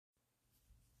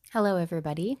Hello,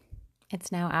 everybody.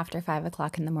 It's now after 5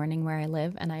 o'clock in the morning where I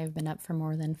live, and I have been up for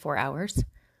more than 4 hours.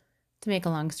 To make a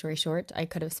long story short, I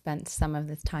could have spent some of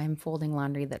this time folding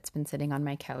laundry that's been sitting on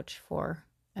my couch for,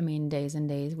 days and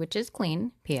days, which is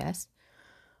clean, P.S.,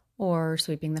 or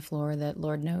sweeping the floor that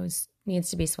Lord knows needs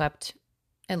to be swept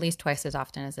at least twice as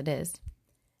often as it is.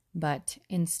 But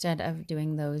instead of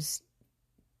doing those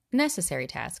necessary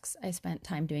tasks, I spent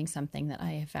time doing something that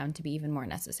I have found to be even more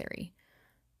necessary.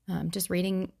 Just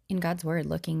reading in God's Word,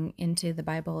 looking into the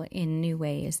Bible in new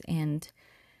ways, and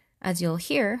as you'll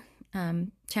hear,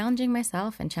 challenging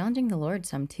myself and challenging the Lord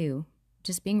some too.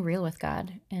 Just being real with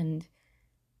God and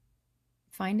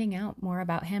finding out more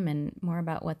about Him and more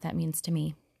about what that means to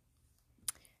me.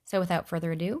 So without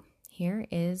further ado, here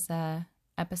is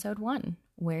episode 1.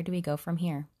 Where do we go from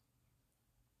here?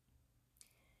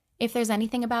 If there's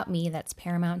anything about me that's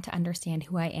paramount to understand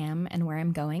who I am and where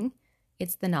I'm going,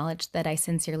 it's the knowledge that I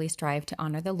sincerely strive to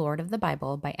honor the Lord of the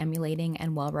Bible by emulating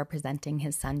and well representing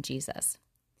His Son, Jesus.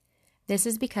 This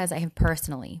is because I have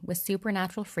personally, with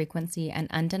supernatural frequency and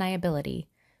undeniability,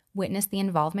 witnessed the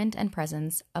involvement and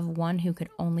presence of one who could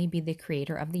only be the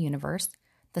creator of the universe,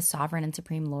 the sovereign and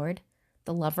supreme Lord,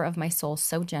 the lover of my soul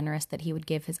so generous that He would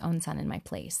give His own Son in my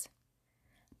place.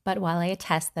 But while I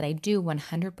attest that I do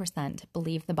 100%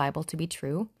 believe the Bible to be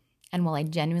true, and while I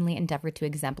genuinely endeavor to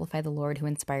exemplify the Lord who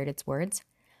inspired its words,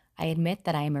 I admit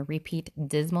that I am a repeat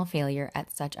dismal failure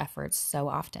at such efforts so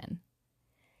often.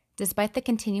 Despite the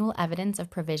continual evidence of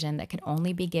provision that could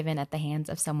only be given at the hands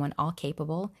of someone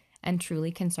all-capable and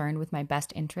truly concerned with my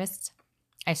best interests,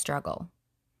 I struggle.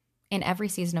 In every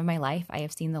season of my life, I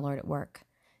have seen the Lord at work,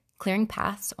 clearing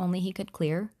paths only He could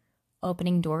clear,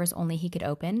 opening doors only He could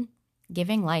open,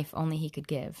 giving life only He could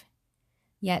give.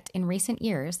 Yet, in recent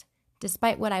years,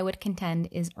 despite what I would contend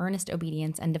is earnest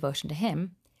obedience and devotion to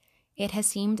Him, it has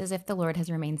seemed as if the Lord has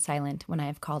remained silent when I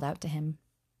have called out to Him.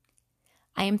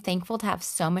 I am thankful to have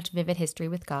so much vivid history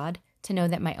with God to know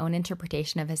that my own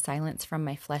interpretation of His silence from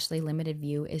my fleshly limited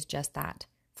view is just that,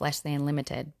 fleshly and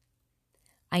limited.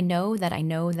 I know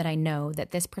that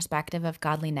this perspective of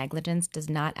godly negligence does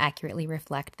not accurately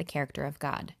reflect the character of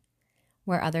God.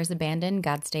 Where others abandon,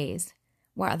 God stays.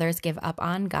 Where others give up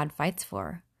on, God fights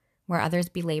for. Where others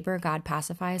belabor, God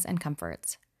pacifies and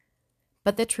comforts.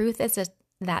 But the truth is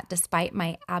that despite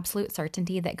my absolute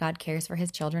certainty that God cares for His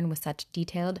children with such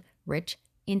detailed, rich,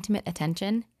 intimate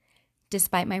attention,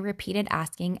 despite my repeated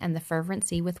asking and the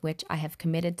fervency with which I have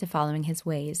committed to following His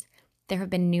ways, there have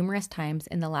been numerous times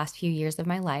in the last few years of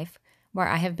my life where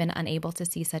I have been unable to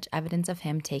see such evidence of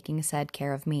Him taking said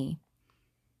care of me.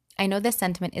 I know this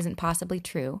sentiment isn't possibly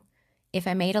true. If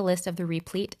I made a list of the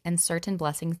replete and certain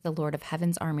blessings the Lord of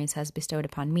Heaven's armies has bestowed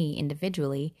upon me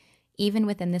individually, even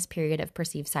within this period of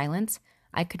perceived silence,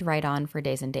 I could write on for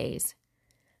days and days.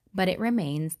 But it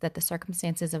remains that the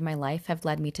circumstances of my life have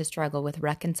led me to struggle with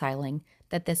reconciling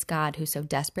that this God who so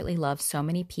desperately loves so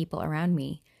many people around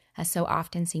me has so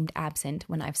often seemed absent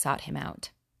when I've sought Him out.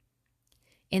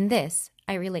 In this,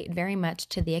 I relate very much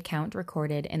to the account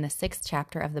recorded in the 6th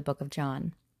chapter of the book of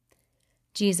John.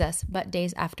 Jesus, but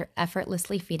days after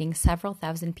effortlessly feeding several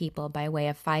thousand people by way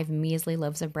of 5 measly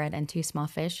loaves of bread and 2 small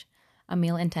fish, a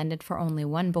meal intended for only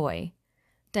one boy,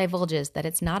 divulges that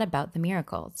it's not about the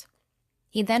miracles.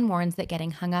 He then warns that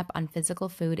getting hung up on physical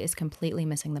food is completely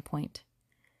missing the point.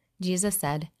 Jesus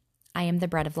said, "I am the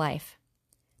bread of life.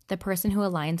 The person who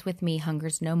aligns with me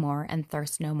hungers no more and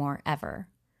thirsts no more ever."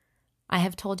 I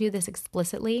have told you this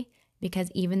explicitly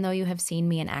because even though you have seen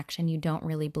me in action, you don't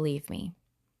really believe me.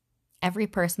 Every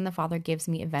person the Father gives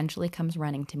me eventually comes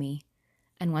running to me,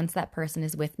 and once that person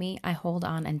is with me, I hold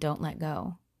on and don't let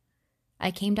go. I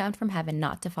came down from heaven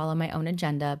not to follow my own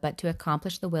agenda, but to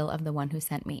accomplish the will of the one who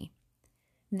sent me.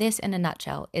 This, in a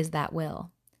nutshell, is that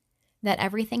will. That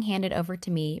everything handed over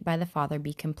to me by the Father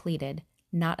be completed,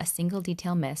 not a single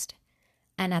detail missed,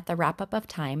 and at the wrap-up of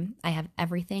time, I have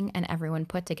everything and everyone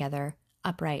put together,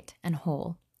 upright and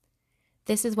whole.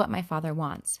 This is what my Father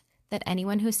wants, that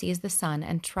anyone who sees the Son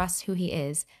and trusts who He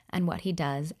is and what He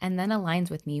does and then aligns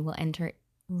with me will enter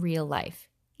real life,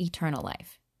 eternal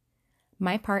life.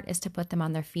 My part is to put them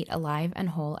on their feet alive and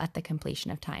whole at the completion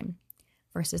of time.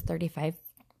 Verses 35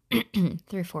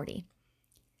 through 40.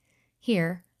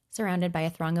 Here, surrounded by a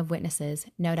throng of witnesses,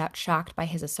 no doubt shocked by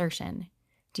His assertion,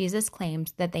 Jesus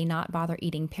claims that they not bother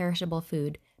eating perishable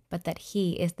food, but that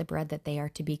He is the bread that they are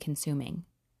to be consuming.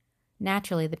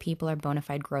 Naturally, the people are bona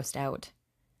fide grossed out.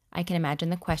 I can imagine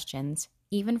the questions,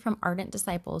 even from ardent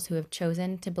disciples who have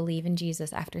chosen to believe in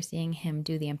Jesus after seeing Him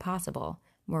do the impossible,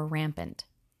 were rampant.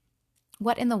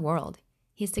 What in the world?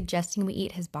 He's suggesting we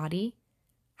eat His body?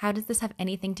 How does this have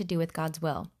anything to do with God's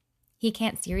will? He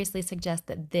can't seriously suggest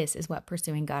that this is what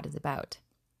pursuing God is about.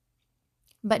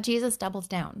 But Jesus doubles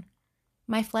down.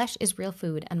 My flesh is real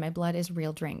food and my blood is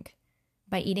real drink.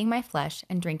 By eating my flesh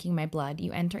and drinking my blood,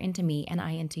 you enter into me and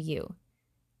I into you.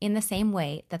 In the same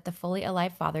way that the fully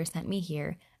alive Father sent me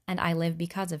here, and I live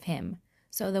because of him,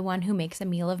 so the one who makes a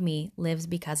meal of me lives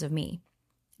because of me.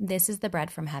 This is the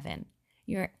bread from heaven.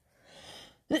 Your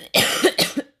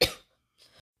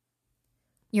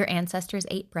ancestors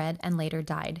ate bread and later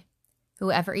died.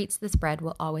 Whoever eats this bread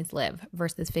will always live.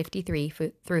 Verses 53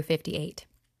 through 58.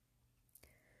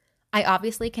 I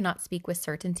obviously cannot speak with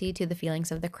certainty to the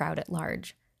feelings of the crowd at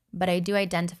large, but I do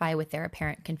identify with their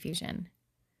apparent confusion.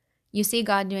 You see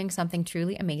God doing something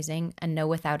truly amazing and know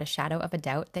without a shadow of a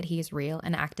doubt that he is real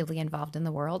and actively involved in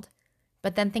the world,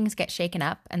 but then things get shaken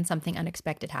up and something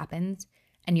unexpected happens,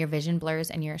 and your vision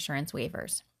blurs and your assurance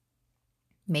wavers.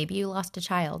 Maybe you lost a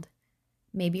child.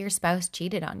 Maybe your spouse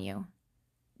cheated on you.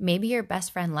 Maybe your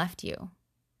best friend left you.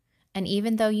 And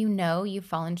even though you know you've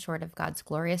fallen short of God's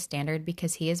glorious standard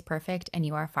because he is perfect and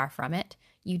you are far from it,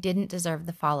 you didn't deserve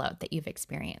the fallout that you've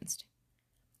experienced.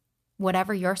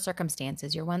 Whatever your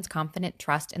circumstances, your once confident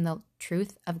trust in the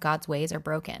truth of God's ways are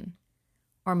broken.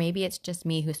 Or maybe it's just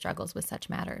me who struggles with such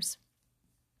matters.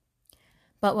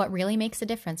 But what really makes a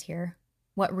difference here,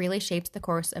 what really shapes the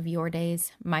course of your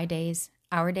days, my days,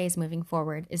 our days moving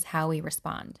forward, is how we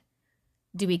respond.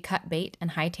 Do we cut bait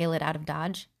and hightail it out of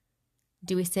Dodge?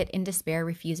 Do we sit in despair,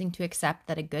 refusing to accept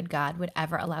that a good God would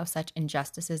ever allow such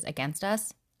injustices against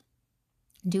us?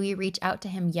 Do we reach out to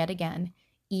him yet again,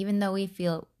 even though we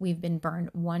feel we've been burned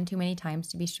one too many times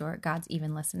to be sure God's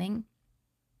even listening?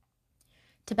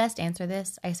 To best answer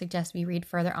this, I suggest we read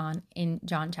further on in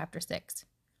John chapter 6.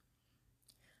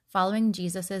 Following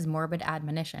Jesus' morbid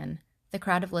admonition, the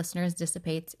crowd of listeners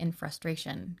dissipates in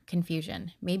frustration,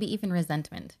 confusion, maybe even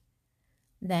resentment.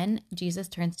 Then Jesus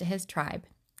turns to his tribe,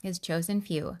 his chosen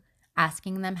few,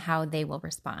 asking them how they will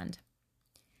respond.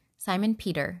 Simon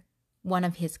Peter, one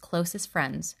of his closest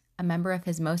friends, a member of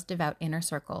his most devout inner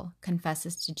circle,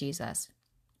 confesses to Jesus,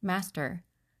 "Master,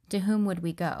 to whom would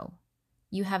we go?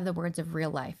 You have the words of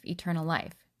real life, eternal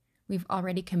life. We've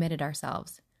already committed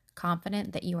ourselves,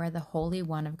 confident that you are the Holy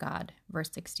One of God."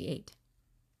 Verse 68.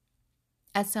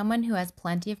 As someone who has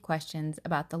plenty of questions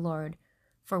about the Lord,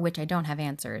 for which I don't have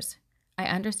answers, I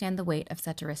understand the weight of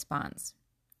such a response.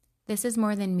 This is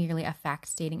more than merely a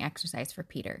fact-stating exercise for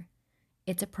Peter.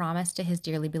 It's a promise to his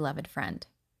dearly beloved friend.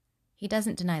 He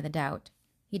doesn't deny the doubt.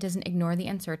 He doesn't ignore the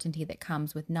uncertainty that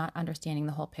comes with not understanding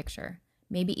the whole picture,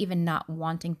 maybe even not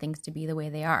wanting things to be the way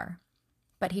they are.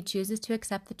 But he chooses to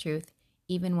accept the truth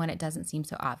even when it doesn't seem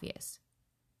so obvious.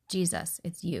 Jesus,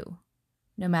 it's you.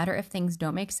 No matter if things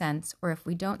don't make sense or if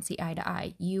we don't see eye to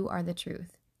eye, you are the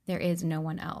truth. There is no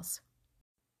one else.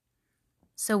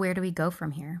 So where do we go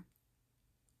from here?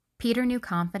 Peter knew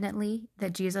confidently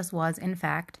that Jesus was, in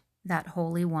fact, that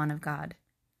Holy One of God.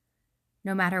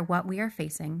 No matter what we are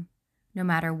facing, no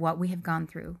matter what we have gone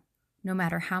through, no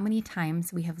matter how many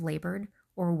times we have labored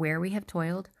or where we have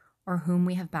toiled or whom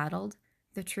we have battled,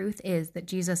 the truth is that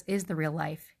Jesus is the real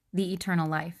life, the eternal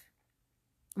life.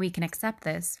 We can accept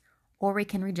this or we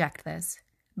can reject this,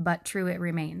 but true it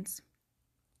remains.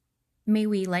 May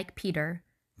we, like Peter,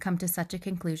 come to such a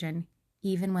conclusion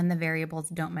even when the variables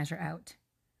don't measure out.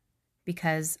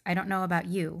 Because I don't know about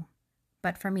you,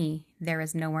 but for me, there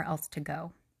is nowhere else to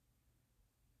go.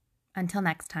 Until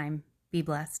next time, be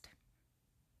blessed.